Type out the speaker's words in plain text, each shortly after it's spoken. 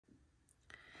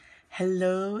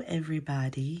Hello,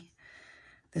 everybody.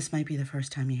 This might be the first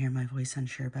time you hear my voice on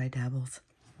Sure by Dabbles.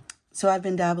 So I've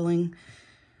been dabbling.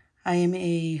 I am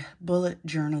a bullet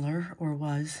journaler, or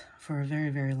was for a very,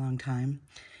 very long time.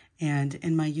 And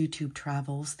in my YouTube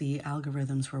travels, the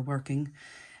algorithms were working,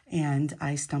 and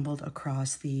I stumbled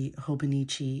across the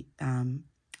Hobonichi,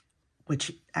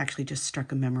 which actually just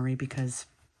struck a memory because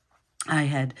I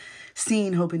had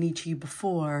seen Hobonichi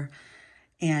before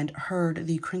and heard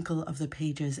the crinkle of the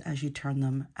pages as you turn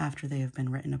them after they have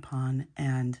been written upon,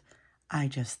 and I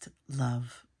just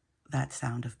love that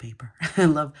sound of paper. I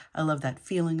love that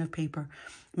feeling of paper.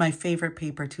 My favorite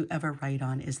paper to ever write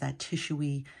on is that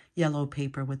tissuey yellow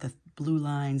paper with the blue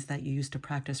lines that you used to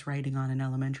practice writing on in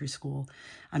elementary school.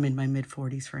 I'm in my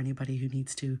mid-40s for anybody who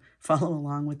needs to follow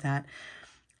along with that.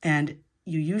 And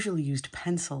you usually used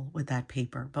pencil with that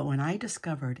paper, but when I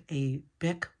discovered a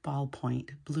Bic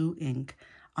ballpoint blue ink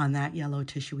on that yellow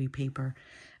tissuey paper,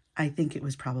 I think it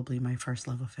was probably my first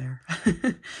love affair.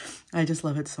 I just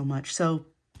love it so much. So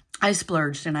I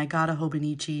splurged and I got a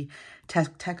Hobonichi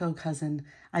Cousin.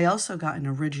 I also got an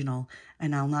original,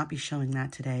 and I'll not be showing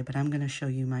that today, but I'm going to show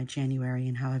you my January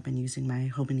and how I've been using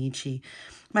my Hobonichi.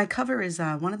 My cover is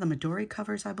one of the Midori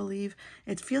covers, I believe.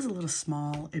 It feels a little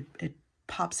small. It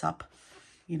pops up,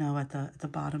 you know, at the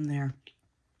bottom there.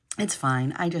 It's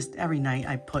fine. Every night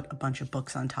I put a bunch of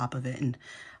books on top of it and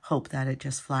hope that it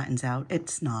just flattens out.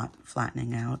 It's not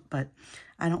flattening out, but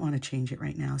I don't want to change it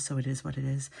right now, so it is what it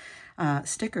is.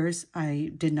 Stickers.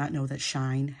 I did not know that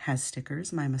Shine has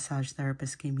stickers. My massage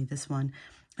therapist gave me this one,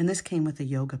 and this came with a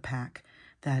yoga pack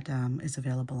that is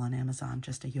available on Amazon,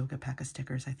 just a yoga pack of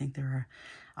stickers. I think there are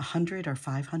 100 or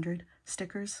 500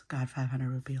 stickers. God,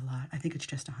 500 would be a lot. I think it's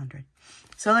just 100.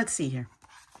 So let's see here.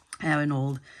 I have an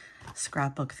old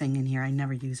scrapbook thing in here. I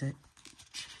never use it.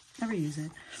 Never use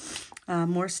it.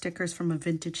 More stickers from a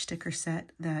vintage sticker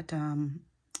set that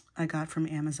I got from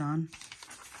Amazon.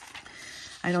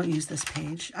 I don't use this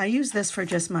page. I use this for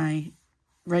just my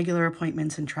regular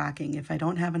appointments and tracking. If I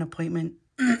don't have an appointment,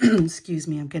 excuse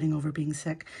me, I'm getting over being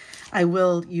sick, I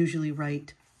will usually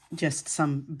write just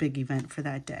some big event for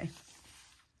that day.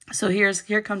 So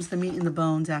here comes the meat and the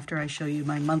bones after I show you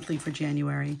my monthly for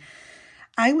January.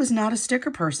 I was not a sticker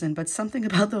person, but something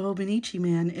about the Hobonichi,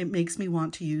 man, it makes me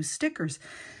want to use stickers.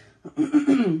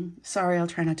 Sorry, I'll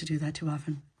try not to do that too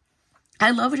often.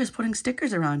 I love just putting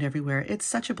stickers around everywhere. It's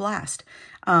such a blast.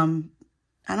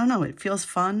 I don't know, it feels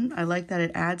fun. I like that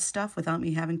it adds stuff without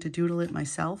me having to doodle it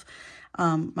myself.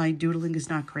 My doodling is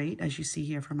not great, as you see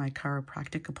here for my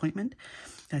chiropractic appointment.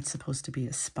 That's supposed to be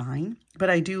a spine, but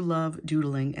I do love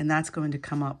doodling, and that's going to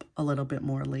come up a little bit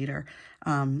more later.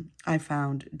 I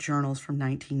found journals from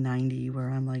 1990 where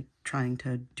I'm like trying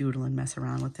to doodle and mess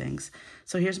around with things.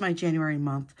 So here's my January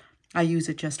month. I use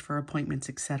it just for appointments,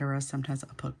 etc. Sometimes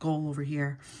I'll put goal over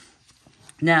here.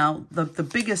 Now, the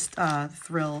biggest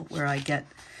thrill I get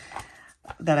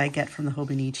from the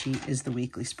Hobonichi is the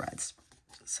weekly spreads.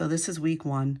 So this is week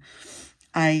 1.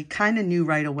 I kind of knew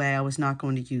right away I was not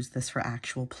going to use this for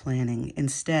actual planning.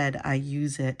 Instead, I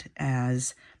use it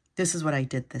as, this is what I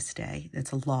did this day.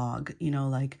 It's a log, you know,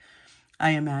 like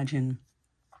I imagine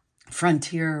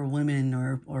frontier women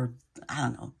or I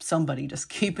don't know, somebody just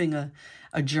keeping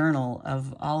a journal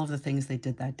of all of the things they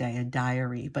did that day, a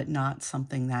diary, but not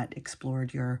something that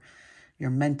explored your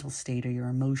mental state or your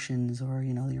emotions or,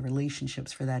 you know, your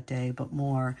relationships for that day, but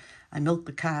more, I milked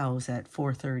the cows at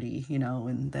 4:30, you know,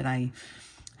 and then I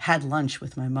had lunch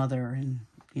with my mother and,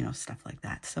 you know, stuff like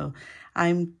that. So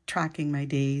I'm tracking my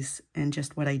days and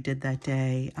just what I did that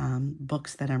day,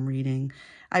 books that I'm reading.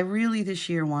 I really this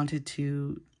year wanted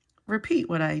to repeat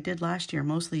what I did last year,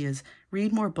 mostly is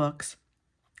read more books.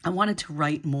 I wanted to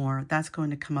write more. That's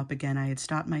going to come up again. I had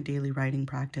stopped my daily writing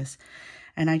practice,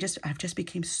 and I've just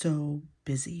became so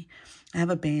busy. I have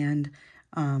a band.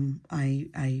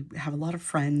 I have a lot of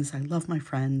friends. I love my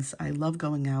friends. I love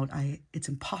going out. It's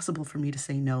impossible for me to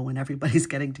say no when everybody's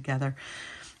getting together,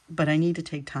 but I need to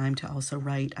take time to also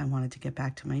write. I wanted to get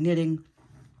back to my knitting,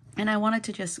 and I wanted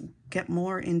to just get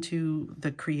more into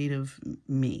the creative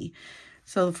me.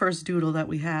 So the first doodle that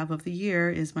we have of the year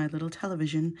is my little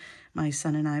television. My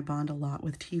son and I bond a lot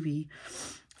with TV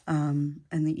in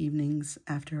the evenings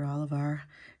after all of our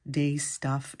day's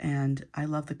stuff. And I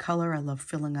love the color. I love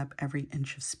filling up every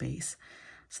inch of space.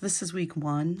 So this is week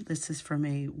 1. This is from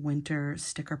a winter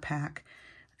sticker pack.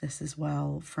 This is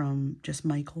from just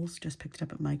Michael's. Just picked it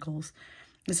up at Michael's.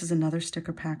 This is another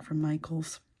sticker pack from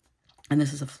Michael's. And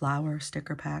this is a flower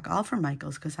sticker pack. All from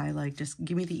Michael's because I like just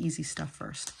give me the easy stuff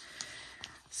first.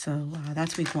 So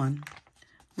that's week 1.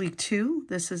 Week 2,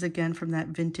 this is again from that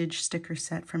vintage sticker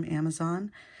set from Amazon.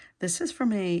 This is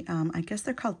from a, I guess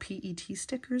they're called PET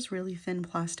stickers, really thin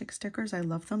plastic stickers. I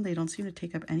love them. They don't seem to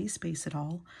take up any space at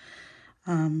all.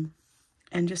 And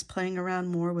just playing around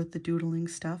more with the doodling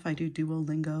stuff. I do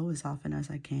Duolingo as often as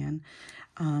I can.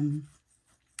 And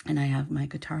I have my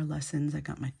guitar lessons. I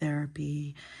got my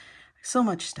therapy. So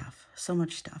much stuff. So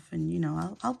much stuff. And, you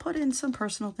know, I'll put in some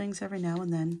personal things every now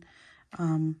and then.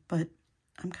 But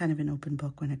I'm kind of an open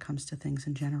book when it comes to things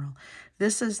in general.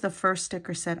 This is the first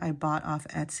sticker set I bought off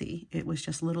Etsy. It was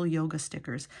just little yoga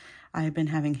stickers. I have been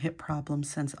having hip problems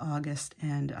since August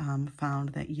and found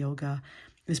that yoga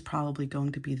is probably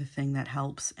going to be the thing that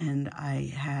helps. And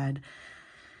I had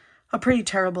a pretty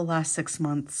terrible last 6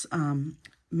 months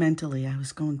mentally. I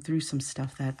was going through some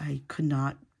stuff that I could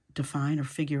not define or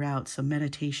figure out. So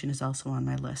meditation is also on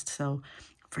my list. So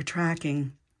for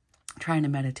tracking, trying to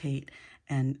meditate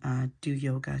and do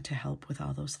yoga to help with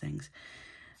all those things.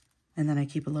 And then I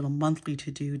keep a little monthly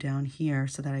to-do down here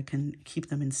so that I can keep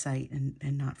them in sight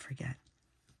and not forget.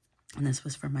 And this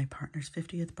was for my partner's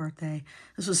 50th birthday.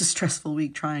 This was a stressful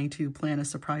week trying to plan a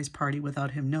surprise party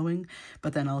without him knowing,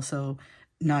 but then also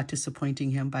not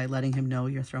disappointing him by letting him know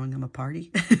you're throwing him a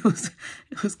party. It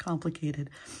was complicated,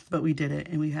 but we did it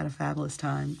and we had a fabulous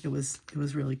time. It was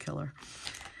really killer.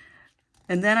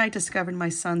 And then I discovered my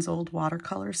son's old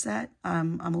watercolor set.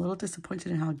 I'm a little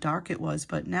disappointed in how dark it was,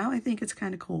 but now I think it's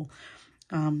kind of cool.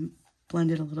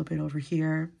 Blended a little bit over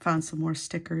here. Found some more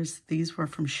stickers. These were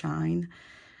from Shine.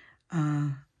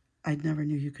 I never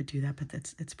knew you could do that, but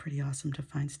it's pretty awesome to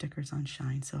find stickers on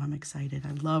Shine, so I'm excited.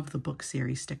 I love the book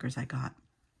series stickers I got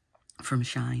from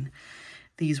Shine.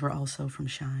 These were also from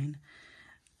Shine.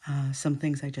 Some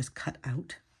things I just cut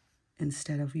out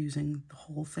instead of using the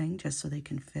whole thing just so they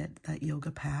can fit. That yoga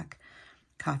pack,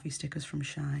 coffee stickers from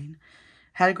Shine.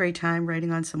 Had a great time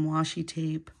writing on some washi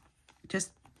tape, just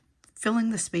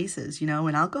filling the spaces, you know,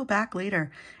 and I'll go back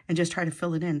later and just try to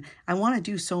fill it in. I want to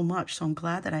do so much, so I'm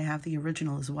glad that I have the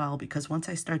original as well, because once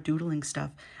I start doodling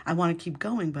stuff, I want to keep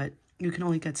going, but you can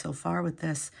only get so far with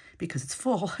this because it's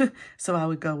full. So I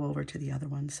would go over to the other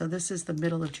one. So this is the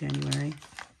middle of January.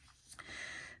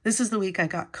 This is the week I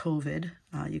got COVID.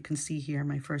 You can see here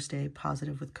my first day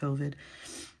positive with COVID.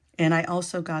 And I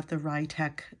also got the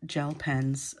Writech Gel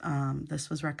Pens. This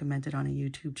was recommended on a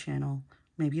YouTube channel.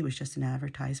 Maybe it was just an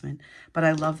advertisement. But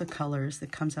I love the colors.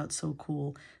 It comes out so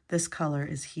cool. This color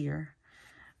is here.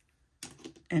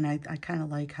 And I kind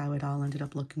of like how it all ended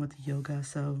up looking with the yoga.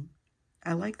 So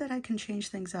I like that I can change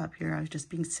things up here. I was just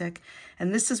being sick.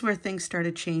 And this is where things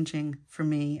started changing for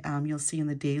me. You'll see in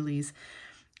the dailies.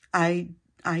 I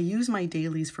use my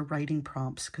dailies for writing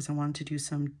prompts because I wanted to do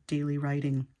some daily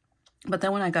writing. But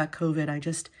then when I got COVID, I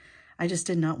just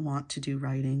did not want to do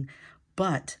writing.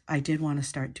 But I did want to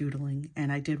start doodling,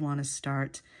 and I did want to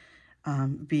start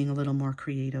being a little more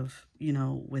creative, you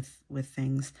know, with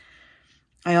things.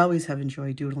 I always have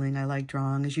enjoyed doodling. I like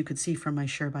drawing. As you could see from my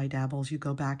Sure by Dabbles, you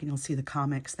go back and you'll see the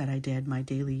comics that I did, my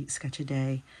daily sketch a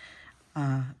day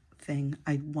thing.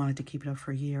 I wanted to keep it up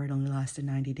for a year. It only lasted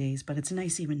 90 days, but it's a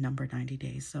nice even number, 90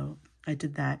 days. So I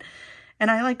did that.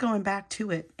 And I like going back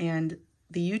to it. And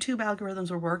the YouTube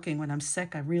algorithms were working when I'm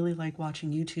sick. I really like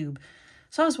watching YouTube.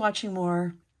 So I was watching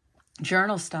more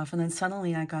journal stuff, and then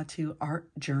suddenly I got to art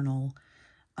journal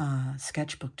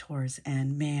sketchbook tours,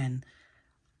 and man,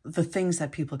 the things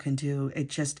that people can do, it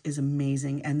just is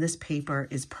amazing. And this paper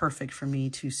is perfect for me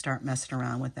to start messing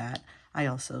around with that. I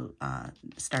also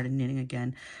started knitting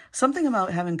again. Something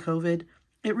about having COVID,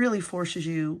 it really forces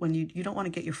you, when you don't want to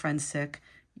get your friends sick,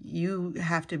 you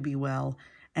have to be well.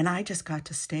 And I just got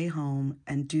to stay home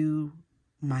and do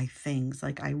my things.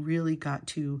 Like I really got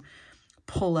to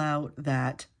pull out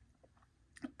that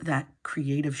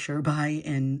creative sure-by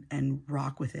and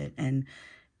rock with it. And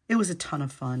it was a ton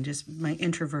of fun. Just my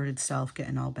introverted self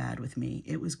getting all bad with me.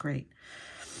 It was great.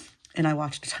 And I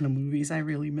watched a ton of movies. I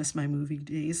really miss my movie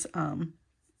days.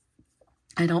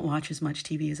 I don't watch as much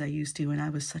TV as I used to, and I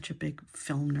was such a big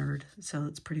film nerd, so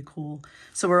it's pretty cool.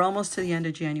 So we're almost to the end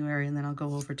of January, and then I'll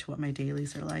go over to what my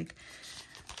dailies are like.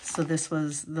 So this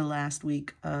was the last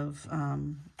week of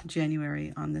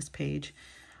January on this page.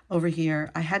 Over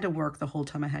here, I had to work the whole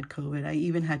time I had COVID. I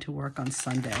even had to work on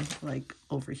Sunday, like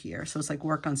over here. So it's like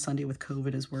work on Sunday with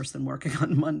COVID is worse than working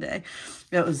on Monday.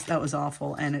 That was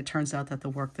awful. And it turns out that the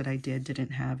work that I did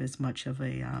didn't have as much of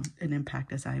an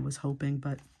impact as I was hoping,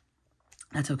 but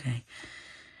that's okay.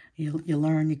 You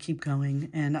learn, you keep going.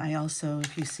 And I also,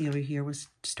 if you see over here, was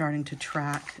starting to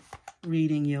track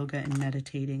reading, yoga, and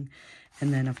meditating.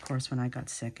 And then, of course, when I got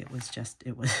sick, it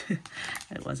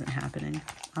wasn't happening.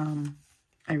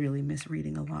 I really miss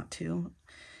reading a lot, too.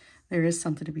 There is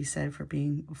something to be said for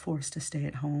being forced to stay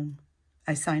at home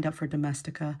I signed up for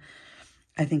Domestika.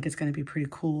 I think it's going to be pretty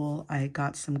cool. I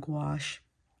got some gouache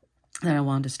that I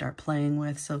wanted to start playing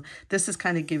with. So this is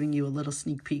kind of giving you a little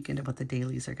sneak peek into what the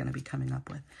dailies are going to be coming up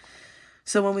with.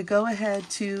 So when we go ahead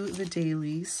to the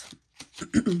dailies,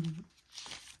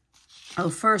 oh,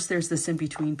 first there's this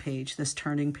in-between page, this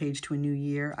turning page to a new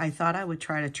year. I thought I would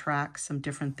try to track some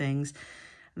different things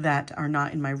that are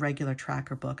not in my regular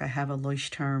tracker book. I have a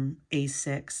Leuchtturm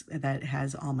A6 that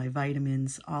has all my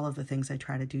vitamins, all of the things I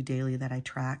try to do daily that I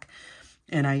track.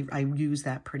 And I use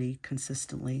that pretty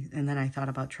consistently. And then I thought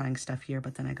about trying stuff here,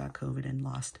 but then I got COVID and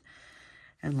lost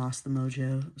the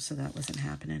mojo. So that wasn't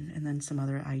happening. And then some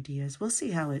other ideas. We'll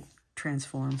see how it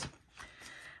transforms.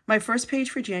 My first page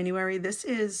for January, this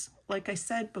is, like I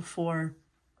said before,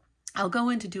 I'll go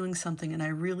into doing something and I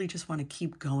really just want to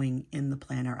keep going in the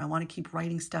planner. I want to keep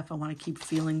writing stuff. I want to keep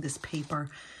feeling this paper.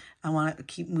 I want to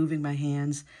keep moving my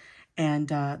hands. And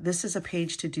this is a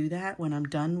page to do that. When I'm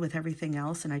done with everything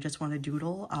else and I just want to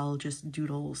doodle, I'll just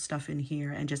doodle stuff in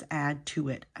here and just add to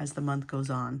it as the month goes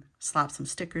on. Slap some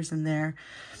stickers in there,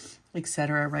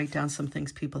 etc. Write down some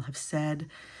things people have said.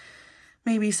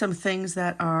 Maybe some things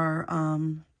that are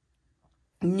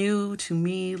new to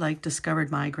me, like discovered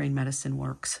migraine medicine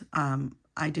works.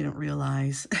 I didn't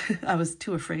realize, I was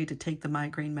too afraid to take the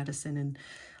migraine medicine, and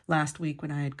last week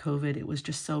when I had COVID, it was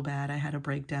just so bad. I had a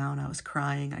breakdown. I was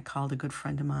crying. I called a good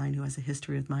friend of mine who has a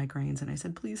history with migraines, and I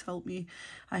said, please help me.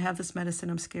 I have this medicine.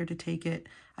 I'm scared to take it.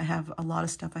 I have a lot of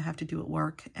stuff I have to do at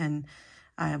work, and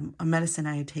a medicine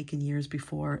I had taken years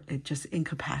before, it just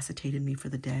incapacitated me for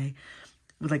the day.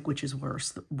 Like, which is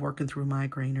worse, working through a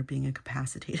migraine or being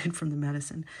incapacitated from the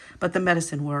medicine. But the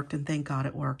medicine worked, and thank God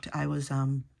it worked. I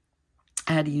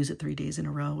had to use it 3 days in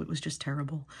a row. It was just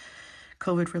terrible.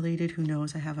 COVID related, who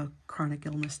knows? I have a chronic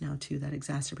illness now too that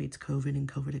exacerbates COVID,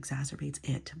 and COVID exacerbates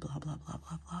it, blah, blah, blah,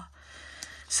 blah, blah.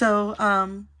 So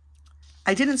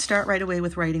I didn't start right away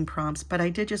with writing prompts, but I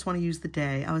did just want to use the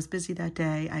day. I was busy that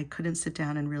day. I couldn't sit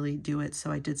down and really do it,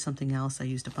 so I did something else. I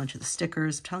used a bunch of the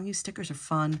stickers. I'm telling you, stickers are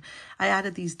fun. I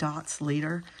added these dots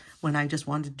later when I just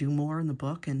wanted to do more in the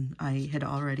book, and I had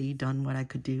already done what I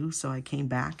could do, so I came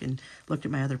back and looked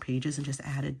at my other pages and just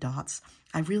added dots.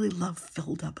 I really love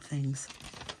filled up things.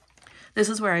 This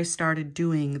is where I started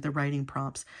doing the writing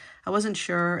prompts. I wasn't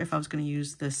sure if I was going to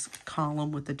use this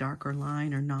column with the darker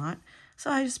line or not,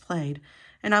 so I just played.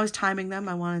 And I was timing them.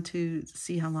 I wanted to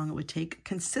see how long it would take.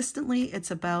 Consistently,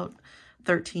 it's about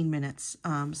 13 minutes,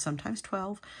 sometimes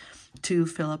 12, to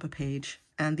fill up a page.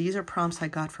 And these are prompts I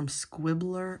got from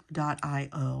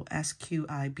squibbler.io,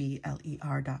 SQIBLER.io.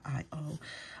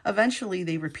 Eventually,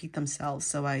 they repeat themselves,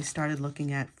 so I started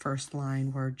looking at first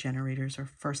line word generators or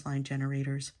first line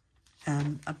generators.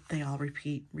 They all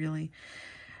repeat, really.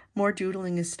 More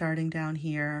doodling is starting down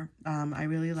here. I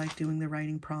really like doing the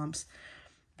writing prompts.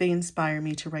 They inspire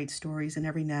me to write stories, and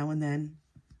every now and then,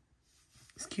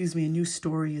 a new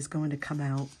story is going to come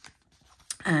out.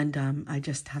 And I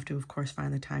just have to, of course,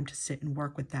 find the time to sit and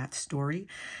work with that story.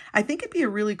 I think it'd be a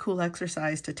really cool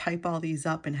exercise to type all these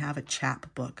up and have a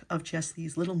chapbook of just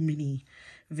these little mini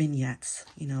vignettes,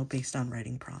 you know, based on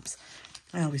writing prompts.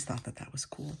 I always thought that that was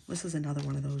cool. This is another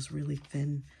one of those really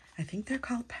thin, I think they're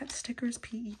called pet stickers,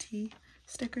 P-E-T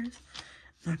stickers.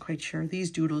 Not quite sure. These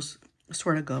doodles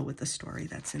sort of go with the story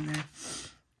that's in there.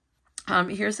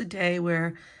 Here's a day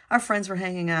where our friends were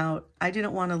hanging out. I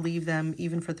didn't want to leave them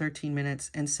even for 13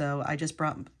 minutes. And so I just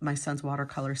brought my son's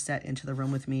watercolor set into the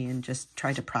room with me and just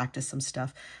tried to practice some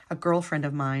stuff. A girlfriend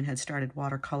of mine had started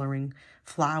watercoloring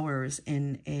flowers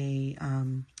in a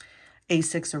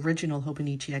A6 original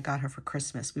Hobonichi I got her for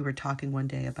Christmas. We were talking one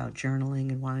day about journaling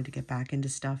and wanted to get back into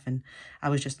stuff. And I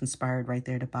was just inspired right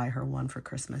there to buy her one for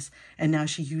Christmas. And now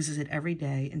she uses it every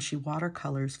day and she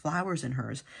watercolors flowers in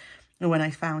hers. And when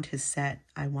I found his set,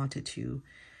 I wanted to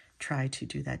try to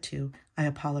do that too. I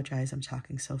apologize, I'm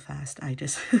talking so fast. I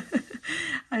just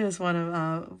want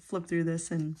to flip through this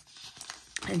and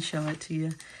show it to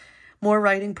you. More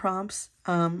writing prompts.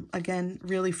 Again,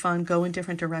 really fun. Go in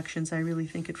different directions. I really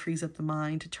think it frees up the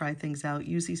mind to try things out.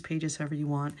 Use these pages however you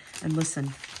want. And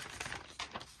listen,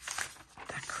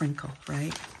 that crinkle,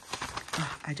 right?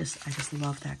 Oh, I just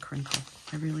love that crinkle.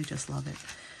 I really just love it.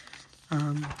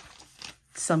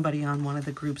 Somebody on one of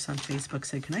the groups on Facebook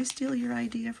said, can I steal your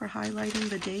idea for highlighting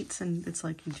the dates? And it's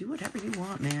like, you do whatever you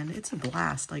want, man. It's a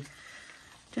blast. Like,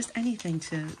 just anything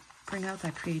to bring out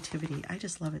that creativity. I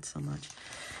just love it so much.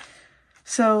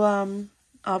 So,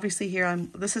 obviously here,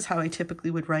 this is how I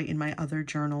typically would write in my other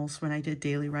journals. When I did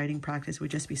daily writing practice, it would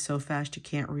just be so fast you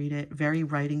can't read it. Very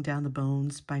Writing Down the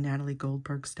Bones by Natalie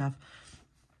Goldberg stuff,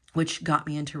 which got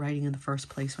me into writing in the first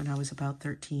place when I was about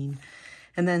 13.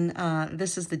 And then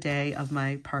this is the day of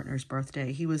my partner's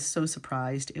birthday. He was so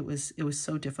surprised. It was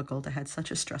so difficult. I had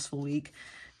such a stressful week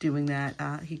doing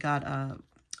that. He got a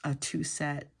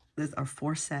 2-set, or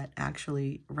 4-set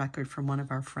actually, record from one of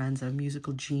our friends, a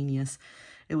musical genius.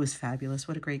 It was fabulous.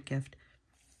 What a great gift.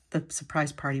 The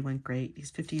surprise party went great.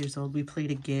 He's 50 years old. We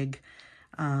played a gig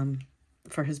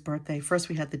for his birthday. First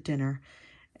we had the dinner,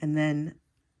 and then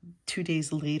 2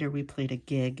 days later we played a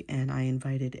gig, and I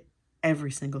invited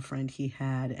every single friend he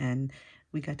had, and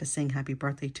we got to sing happy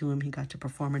birthday to him. He got to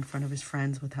perform in front of his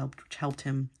friends, which helped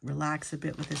him relax a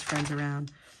bit with his friends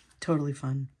around. Totally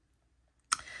fun.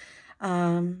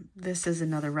 This is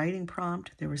another writing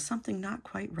prompt. There was something not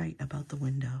quite right about the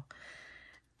window.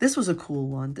 This was a cool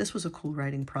one. This was a cool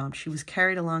writing prompt. She was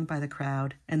carried along by the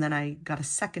crowd, and then I got a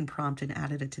second prompt and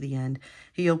added it to the end.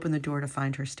 He opened the door to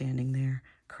find her standing there,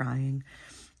 crying,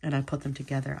 and I put them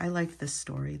together. I liked this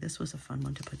story. This was a fun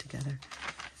one to put together.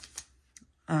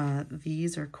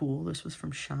 These are cool. This was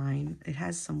from Shine. It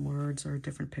has some words or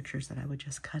different pictures that I would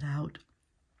just cut out.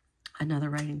 Another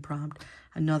writing prompt.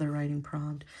 Another writing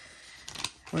prompt.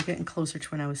 We're getting closer to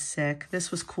when I was sick.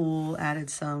 This was cool.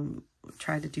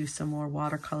 Tried to do some more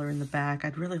watercolor in the back.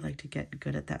 I'd really like to get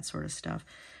good at that sort of stuff.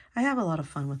 I have a lot of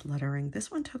fun with lettering.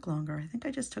 This one took longer. I think I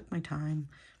just took my time.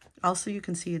 Also, you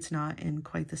can see it's not in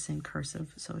quite the same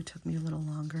cursive, so it took me a little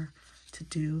longer to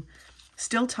do.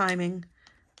 Still timing.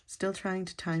 Still trying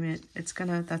to time it. That's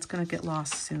gonna get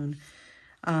lost soon.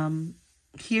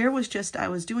 Here was just, I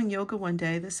was doing yoga one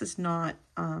day. This is not,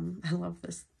 I love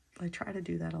this. I try to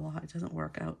do that a lot. It doesn't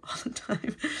work out all the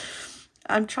time.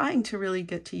 I'm trying to really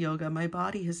get to yoga. My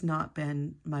body has not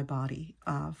been my body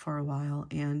for a while.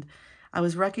 And I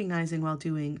was recognizing while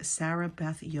doing Sarah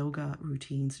Beth yoga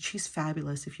routines. She's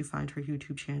fabulous if you find her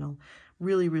YouTube channel.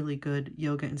 Really, really good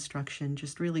yoga instruction.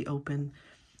 Just really open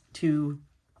to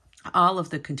all of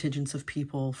the contingents of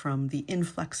people, from the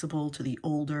inflexible to the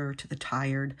older to the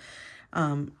tired.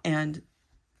 And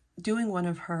doing one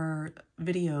of her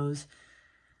videos,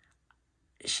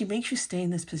 she makes you stay in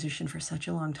this position for such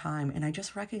a long time. And I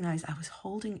just recognized I was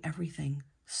holding everything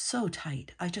so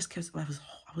tight. I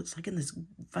was like in this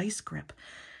vice grip.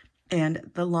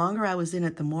 And the longer I was in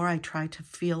it, the more I tried to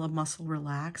feel a muscle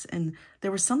relax. And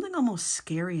there was something almost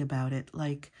scary about it.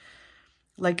 Like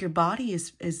your body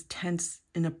is tense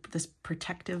in this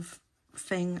protective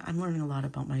thing. I'm learning a lot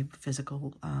about my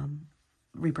physical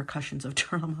repercussions of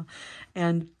trauma.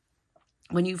 And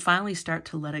when you finally start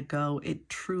to let it go, it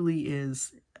truly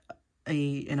is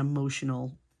an emotional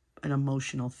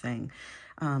thing.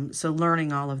 So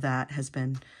learning all of that has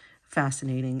been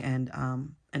fascinating,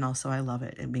 and also I love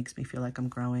it. It makes me feel like I'm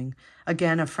growing.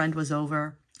 Again, a friend was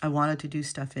over. I wanted to do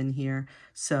stuff in here,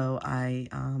 so I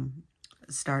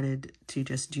started to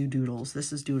just do doodles.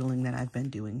 This is doodling that I've been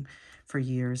doing for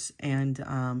years, and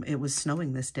it was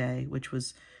snowing this day, which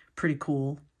was pretty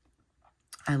cool.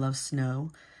 I love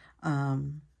snow.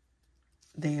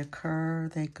 They occur,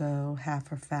 they go,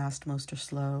 half are fast, most are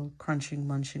slow, crunching,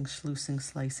 munching, sluicing,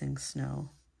 slicing, snow.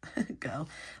 Go.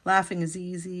 Laughing is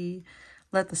easy,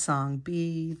 let the song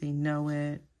be, they know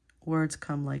it, words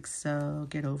come like so,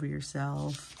 get over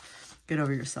yourself. Get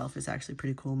over yourself is actually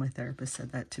pretty cool. My therapist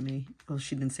said that to me. Well,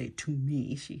 she didn't say it to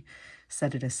me, she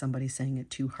said it as somebody saying it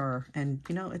to her. And,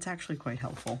 you know, it's actually quite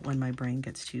helpful when my brain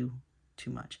gets too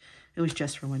much. It was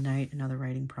just for one night, another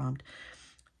writing prompt.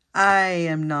 I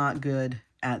am not good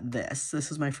at this. This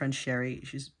is my friend Sherry.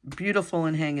 She's beautiful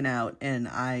and hanging out, and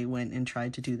I went and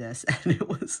tried to do this, and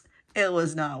it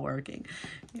was not working.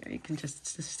 You can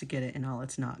just to get it in all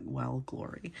its not well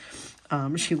glory.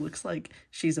 She looks like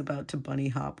she's about to bunny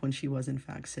hop when she was in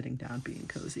fact sitting down being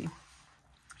cozy.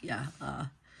 Yeah.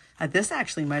 This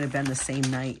actually might have been the same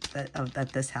night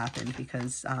that this happened,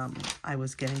 because I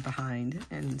was getting behind,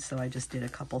 and so I just did a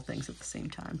couple things at the same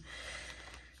time.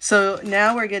 So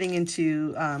now we're getting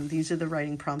into, these are the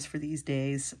writing prompts for these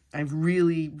days. I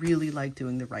really, really like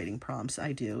doing the writing prompts.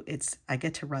 I do. I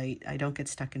get to write. I don't get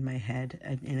stuck in my head,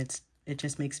 and it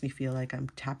just makes me feel like I'm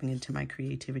tapping into my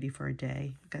creativity for a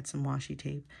day. I've got some washi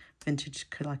tape, vintage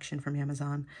collection from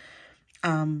Amazon.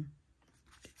 And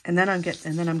then I'm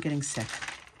getting sick.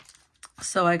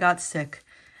 So I got sick.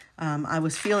 I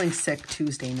was feeling sick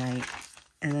Tuesday night,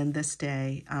 and then this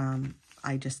day,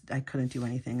 I couldn't do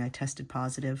anything. I tested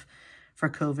positive for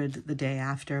COVID the day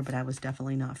after, but I was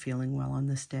definitely not feeling well on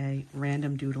this day.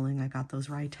 Random doodling. I got those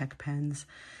Writech pens,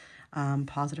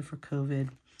 positive for COVID.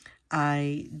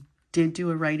 I did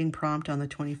do a writing prompt on the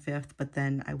 25th, but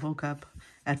then I woke up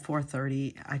at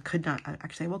 4:30.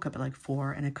 I woke up at like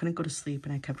 4, and I couldn't go to sleep,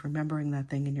 and I kept remembering that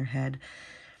thing in your head.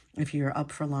 If you're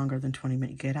up for longer than 20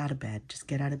 minutes, get out of bed. Just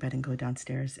get out of bed and go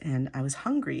downstairs. And I was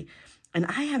hungry. And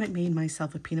I haven't made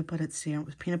myself a peanut butter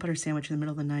sandwich in the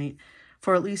middle of the night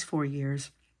for at least 4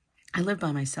 years. I lived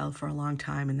by myself for a long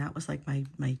time, and that was like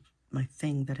my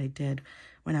thing that I did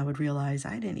when I would realize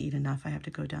I didn't eat enough. I have to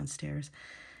go downstairs.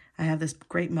 I have this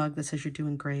great mug that says you're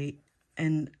doing great.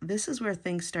 And this is where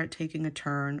things start taking a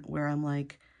turn, where I'm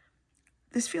like,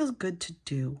 this feels good to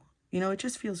do. You know, it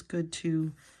just feels good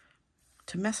to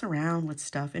mess around with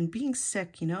stuff. And being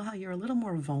sick, you know how you're a little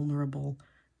more vulnerable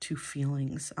to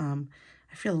feelings.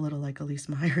 I feel a little like Elise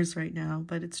Myers right now,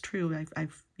 but it's true.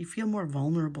 You feel more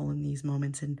vulnerable in these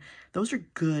moments, and those are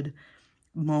good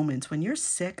moments. When you're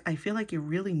sick, I feel like you're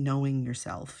really knowing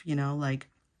yourself, you know, like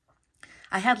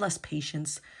I had less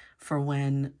patience for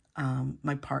when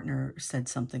my partner said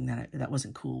something that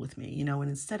wasn't cool with me, you know, and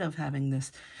instead of having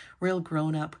this real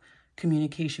grown-up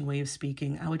communication way of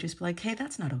speaking, I would just be like, hey,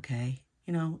 that's not okay.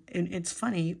 You know, and it's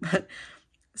funny, but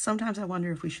sometimes I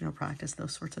wonder if we should practice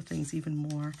those sorts of things even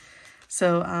more.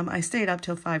 So I stayed up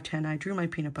till 5:10. I drew my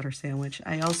peanut butter sandwich.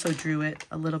 I also drew it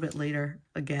a little bit later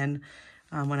again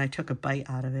when I took a bite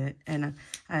out of it. And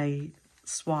I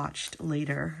swatched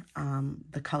later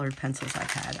the colored pencils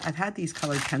I've had. I've had these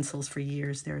colored pencils for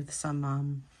years. There are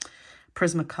some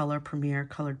Prismacolor Premier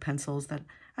colored pencils that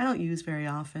I don't use very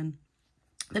often.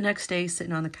 The next day,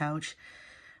 sitting on the couch,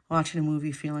 watching a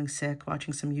movie, feeling sick,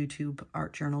 watching some YouTube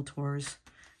art journal tours,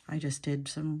 I just did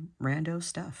some rando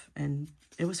stuff, and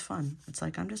it was fun. It's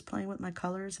like I'm just playing with my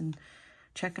colors and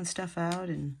checking stuff out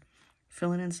and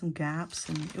filling in some gaps,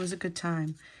 and it was a good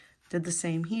time. Did the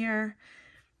same here,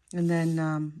 and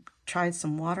then tried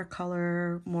some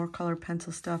watercolor, more color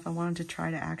pencil stuff. I wanted to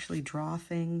try to actually draw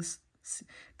things.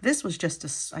 This was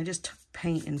just I just took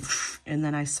paint and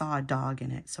then I saw a dog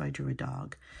in it, so I drew a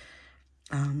dog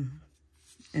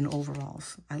in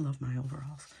overalls. I love my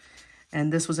overalls.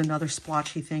 And this was another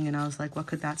splotchy thing, and I was like, what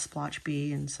could that splotch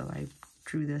be? And so I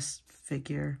drew this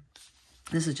figure.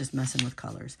 This is just messing with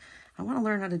colors. I want to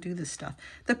learn how to do this stuff.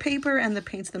 The paper and the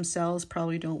paints themselves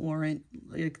probably don't warrant,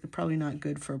 like, they're probably not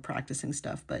good for practicing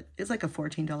stuff, but it's like a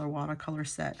 $14 watercolor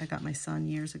set. I got my son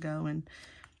years ago, and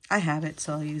I have it,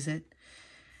 so I'll use it.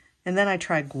 And then I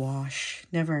tried gouache.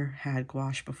 Never had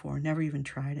gouache before, never even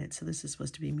tried it. So this is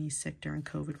supposed to be me sick during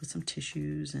COVID with some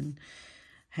tissues and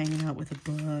hanging out with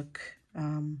a book.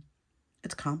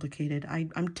 It's complicated.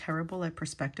 I'm terrible at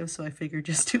perspective, so I figured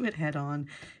just do it head on.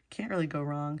 Can't really go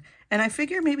wrong. And I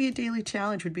figure maybe a daily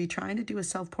challenge would be trying to do a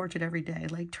self-portrait every day.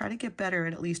 Like, try to get better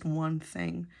at least one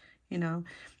thing, you know.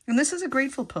 And this is a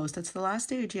grateful post. It's the last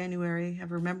day of January,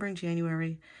 of remembering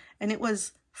January. And it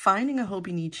was finding a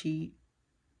Hobonichi,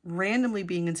 randomly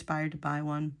being inspired to buy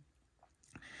one.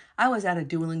 I was at a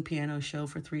dueling piano show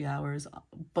for 3 hours,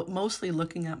 but mostly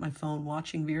looking at my phone,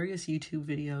 watching various YouTube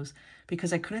videos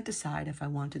because I couldn't decide if I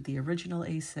wanted the original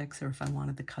A6 or if I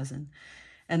wanted the cousin.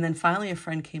 And then finally a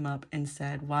friend came up and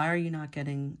said, why are you not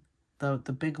getting the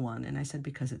big one? And I said,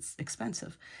 because it's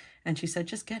expensive. And she said,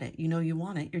 just get it. You know you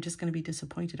want it. You're just going to be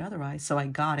disappointed otherwise. So I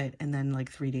got it. And then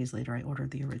like 3 days later, I ordered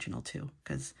the original too,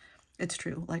 because it's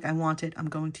true. Like, I want it. I'm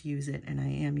going to use it, and I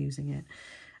am using it.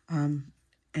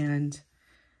 And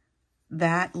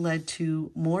that led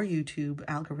to more YouTube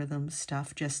algorithm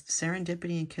stuff, just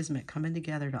serendipity and kismet coming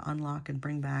together to unlock and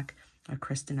bring back a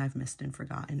Kristen I've missed and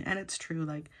forgotten. And it's true,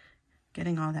 like,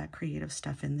 getting all that creative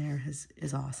stuff in there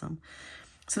is awesome.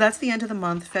 So that's the end of the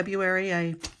month. February,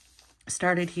 I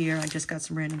started here. I just got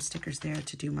some random stickers there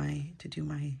to do my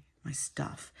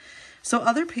stuff. So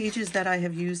other pages that I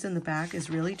have used in the back is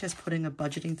really just putting a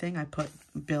budgeting thing. I put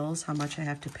bills, how much I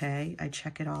have to pay. I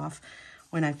check it off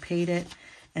when I've paid it,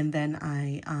 and then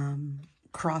I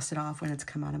cross it off when it's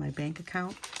come out of my bank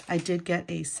account. I did get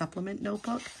a supplement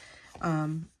notebook.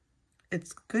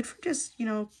 It's good for just, you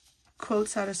know,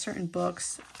 quotes out of certain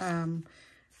books,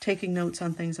 taking notes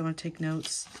on things I want to take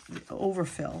notes,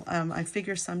 overfill. I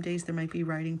figure some days there might be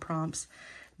writing prompts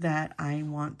that I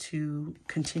want to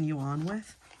continue on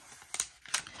with.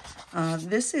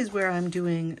 This is where I'm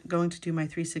going to do my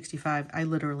 365. I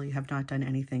literally have not done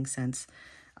anything since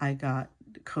I got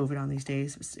COVID on these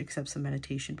days, except some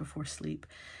meditation before sleep.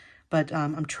 But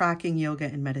I'm tracking yoga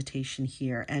and meditation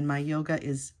here, and my yoga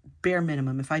is bare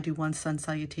minimum. If I do one sun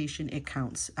salutation, it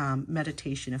counts.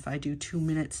 Meditation, if I do 2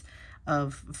 minutes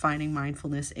of finding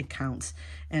mindfulness, it counts.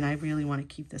 And I really want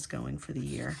to keep this going for the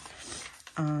year.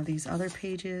 These other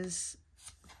pages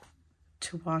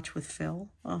to watch with Phil.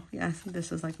 Oh, yeah, I think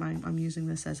this is like I'm using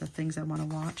this as a things I want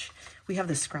to watch. We have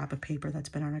this scrap of paper that's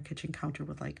been on our kitchen counter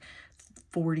with like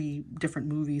 40 different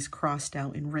movies crossed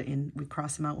out and written. We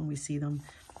cross them out when we see them.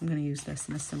 I'm going to use this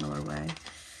in a similar way.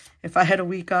 If I had a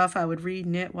week off, I would read,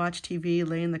 knit, watch TV,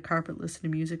 lay in the carpet, listen to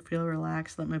music, feel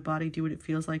relaxed, let my body do what it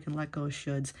feels like, and let go of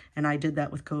shoulds. And I did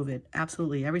that with COVID.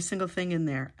 Absolutely. Every single thing in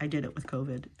there, I did it with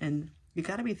COVID. And you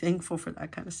got to be thankful for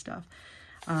that kind of stuff.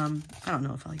 I don't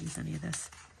know if I'll use any of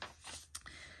this.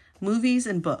 Movies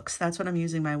and books. That's what I'm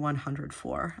using my 100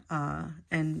 for.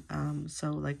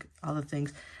 So like all the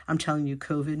things, I'm telling you,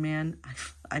 COVID, man,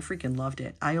 I freaking loved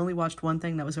it. I only watched one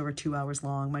thing that was over 2 hours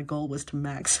long. My goal was to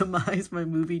maximize my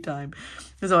movie time.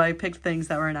 So I picked things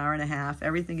that were an hour and a half.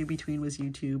 Everything in between was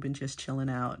YouTube and just chilling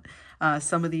out.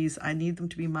 Some of these, I need them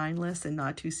to be mindless and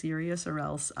not too serious, or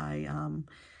else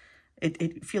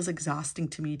it feels exhausting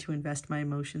to me to invest my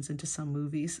emotions into some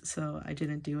movies. So I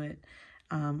didn't do it.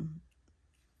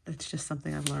 It's just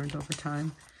something I've learned over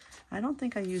time. I don't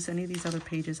think I use any of these other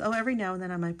pages. Oh, every now and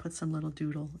then I might put some little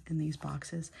doodle in these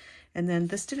boxes. And then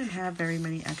this didn't have very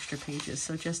many extra pages,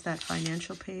 so just that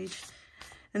financial page.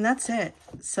 And that's it.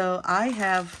 So I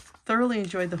have thoroughly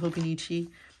enjoyed the Hobonichi.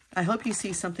 I hope you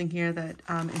see something here that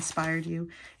inspired you.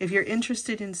 If you're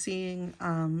interested in seeing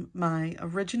my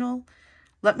original,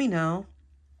 let me know.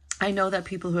 I know that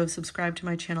people who have subscribed to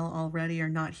my channel already are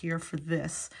not here for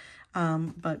this.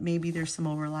 But maybe there's some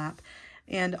overlap.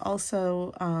 And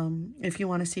also, if you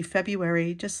want to see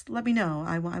February, just let me know.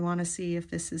 I want to see if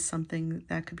this is something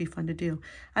that could be fun to do.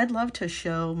 I'd love to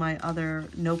show my other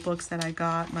notebooks that I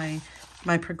got,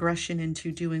 my progression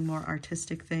into doing more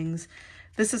artistic things.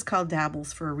 This is called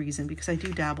Dabbles for a reason, because I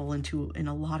do dabble in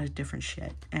a lot of different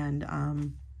shit. And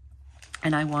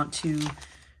I want to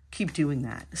keep doing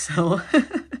that. So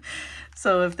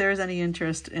so if there's any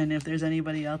interest, and if there's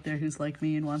anybody out there who's like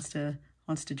me and wants to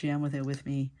jam with it with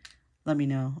me, let me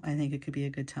know. I think it could be a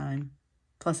good time.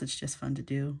 Plus, it's just fun to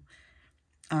do.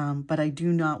 But I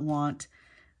do not want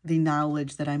the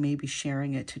knowledge that I may be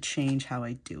sharing it to change how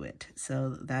I do it.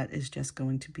 So that is just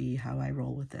going to be how I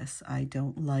roll with this. I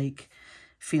don't like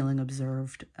feeling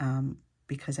observed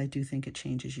because I do think it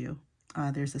changes you.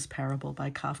 There's this parable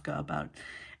by Kafka about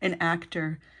an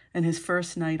actor and his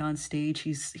first night on stage.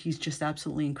 He's just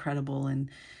absolutely incredible, and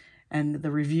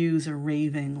the reviews are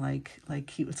raving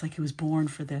it's like he was born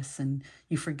for this, and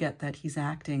you forget that he's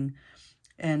acting.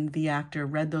 And the actor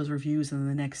read those reviews, and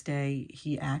the next day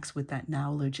he acts with that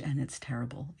knowledge, and it's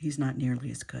terrible. He's not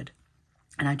nearly as good.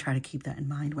 And I try to keep that in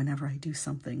mind whenever I do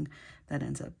something that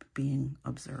ends up being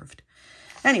observed.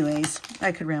 Anyways,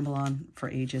 I could ramble on for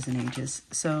ages and ages.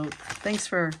 So thanks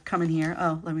for coming here.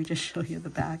 Oh, let me just show you the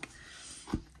back.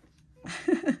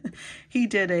 He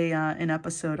did an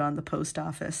episode on the post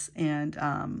office, and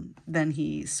then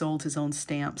he sold his own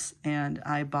stamps, and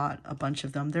I bought a bunch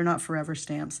of them. They're not forever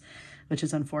stamps, which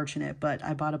is unfortunate, but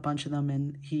I bought a bunch of them,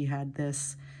 and he had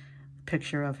this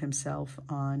picture of himself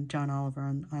on John Oliver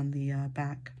on the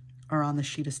back, or on the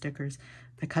sheet of stickers.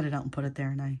 I cut it out and put it there,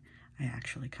 and I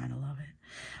actually kind of love it.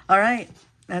 All right,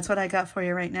 that's what I got for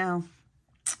you right now.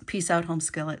 Peace out, home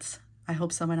skillets. I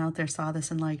hope someone out there saw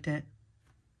this and liked it.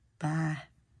 Bye.